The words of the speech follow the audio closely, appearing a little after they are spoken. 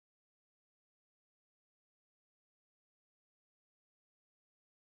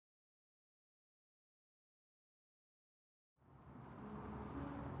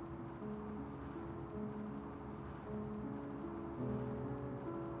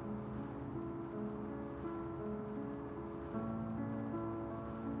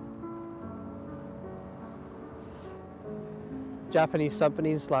Japanese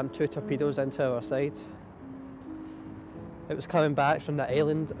submarine slammed 2 torpedoes into our side. It was coming back from the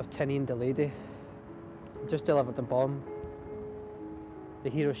island of Tinian-de-Leyde. It just delivered the bomb, the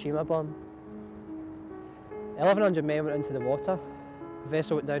Hiroshima bomb. 1,100 men went into the water. The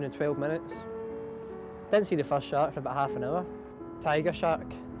vessel went down in 12 minutes. Didn't see the first shark for about half an hour. Tiger shark,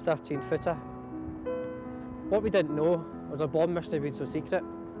 13-footer. What we didn't know was our bomb mission had been so secret.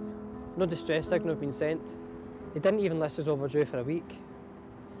 No distress signal had been sent. They didn't even list us overdue for a week.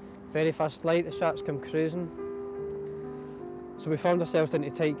 Very first flight, the sharks come cruising. So we formed ourselves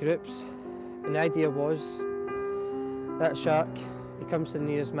into tight groups, and the idea was that shark, he comes to the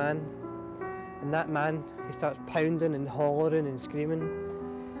nearest man, and that man, he starts pounding and hollering and screaming.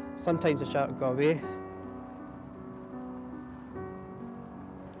 Sometimes the shark will go away.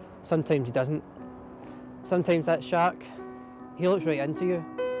 Sometimes he doesn't. Sometimes that shark, he looks right into you,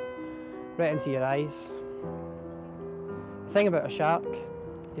 right into your eyes. The thing about a shark,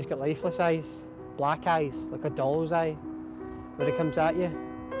 he's got lifeless eyes, black eyes, like a doll's eye. When he comes at you,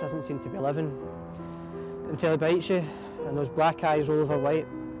 it doesn't seem to be living. Until he bites you, and those black eyes roll over white.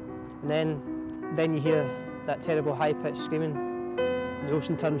 And then you hear that terrible high-pitched screaming, and the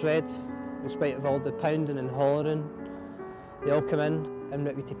ocean turns red, in spite of all the pounding and hollering. They all come in and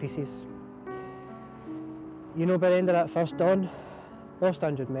rip you to pieces. You know, by the end of that first dawn, lost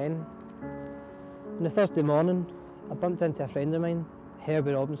 100 men. On the Thursday morning, I bumped into a friend of mine,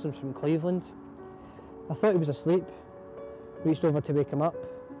 Herbie Robinson from Cleveland. I thought he was asleep, reached over to wake him up,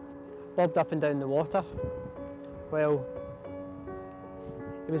 bobbed up and down the water. Well,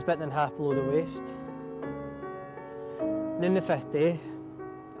 he was bitten in half below the waist. Noon the 5th day,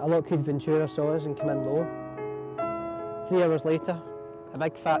 a Lockheed Ventura saw us and came in low. 3 hours later, a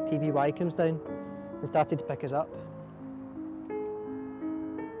big fat PBY comes down and started to pick us up.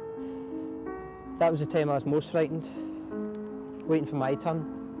 That was the time I was most frightened, waiting for my turn.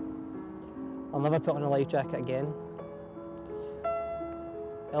 I'll never put on a life jacket again.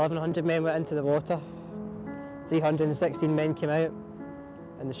 1,100 men went into the water, 316 men came out,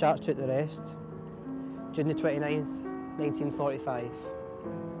 and the sharks took the rest. June the 29th, 1945.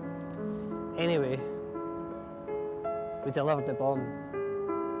 Anyway, we delivered the bomb.